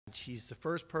She's the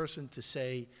first person to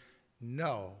say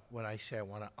no when I say I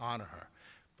want to honor her.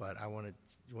 But I want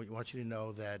you to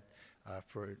know that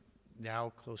for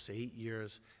now close to 8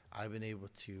 years, I've been able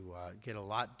to get a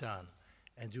lot done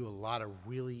and do a lot of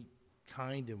really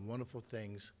kind and wonderful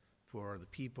things for the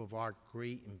people of our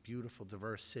great and beautiful,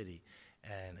 diverse city.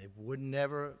 And it would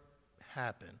never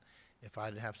happen if I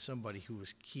didn't have somebody who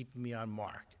was keeping me on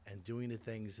mark and doing the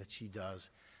things that she does.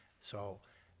 So,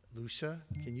 Lucia,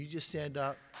 can you just stand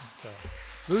up? So,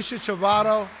 Lucia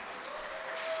Trovato,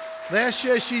 last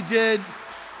year she did,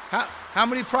 how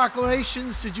many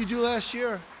proclamations did you do last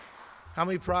year? How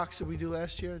many procs did we do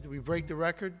last year? Did we break the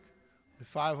record?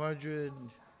 500?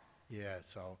 Yeah,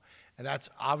 so, and that's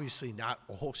obviously not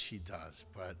all she does,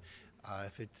 but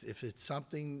if it's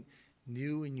something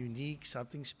new and unique,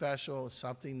 something special,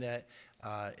 something that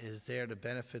is there to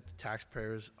benefit the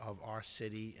taxpayers of our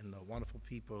city and the wonderful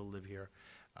people who live here,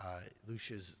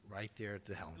 Lucia's right there at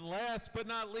the helm. Last but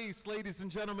not least, ladies and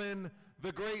gentlemen,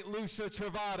 the great Lucia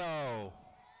Trovato.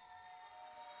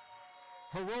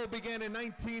 Her role began in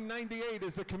 1998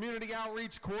 as a community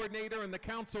outreach coordinator in the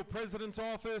council president's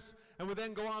office and would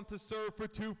then go on to serve for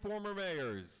 2 former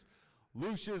mayors.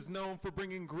 Lucia is known for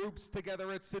bringing groups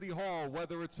together at City Hall,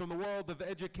 whether it's from the world of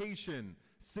education,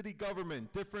 city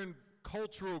government, different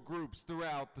cultural groups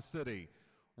throughout the city.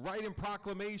 Writing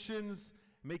proclamations,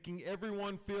 making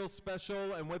everyone feel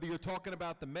special, and whether you're talking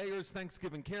about the Mayor's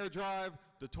Thanksgiving Care Drive,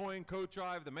 the Toy and Coat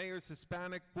Drive, the Mayor's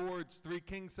Hispanic Board's 3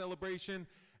 Kings celebration,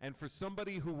 and for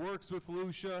somebody who works with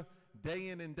Lucia day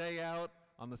in and day out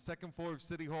on the 2nd floor of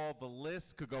City Hall, the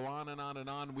list could go on and on and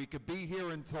on. We could be here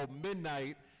until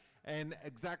midnight, and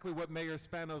exactly what Mayor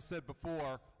Spano said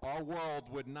before, our world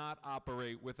would not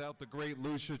operate without the great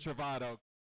Lucia Trovato.